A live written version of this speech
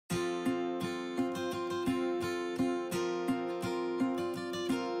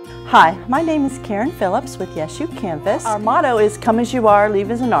Hi, my name is Karen Phillips with Yes You Canvas. Our motto is come as you are,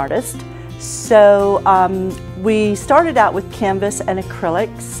 leave as an artist. So we started out with canvas and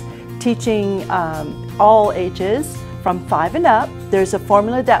acrylics, teaching all ages from 5 and up. There's a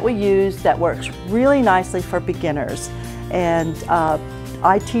formula that we use that works really nicely for beginners, and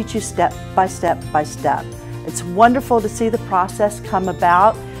I teach you step by step by step. It's wonderful to see the process come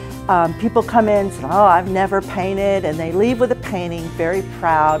about. People come in and say, oh, I've never painted, and they leave with a painting very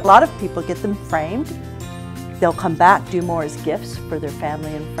proud. A lot of people get them framed. They'll come back, do more as gifts for their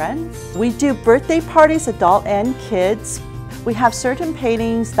family and friends. We do birthday parties, adult and kids. We have certain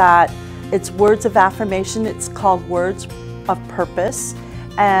paintings that it's words of affirmation. It's called Words of Purpose.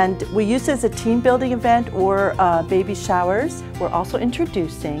 And we use it as a team building event or baby showers. We're also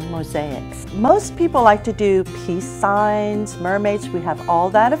introducing mosaics. Most people like to do peace signs, mermaids. We have all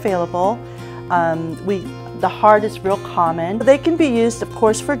that available. The heart is real common. They can be used, of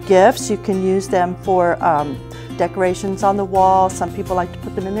course, for gifts. You can use them for decorations on the wall. Some people like to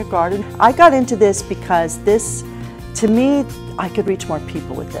put them in their garden. I got into this because this, to me, I could reach more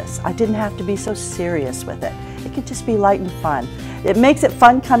people with this. I didn't have to be so serious with it. It could just be light and fun. It makes it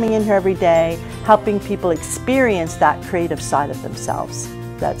fun coming in here every day, helping people experience that creative side of themselves.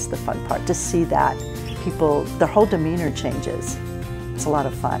 That's the fun part, to see that people, their whole demeanor changes. It's a lot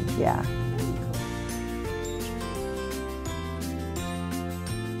of fun, yeah.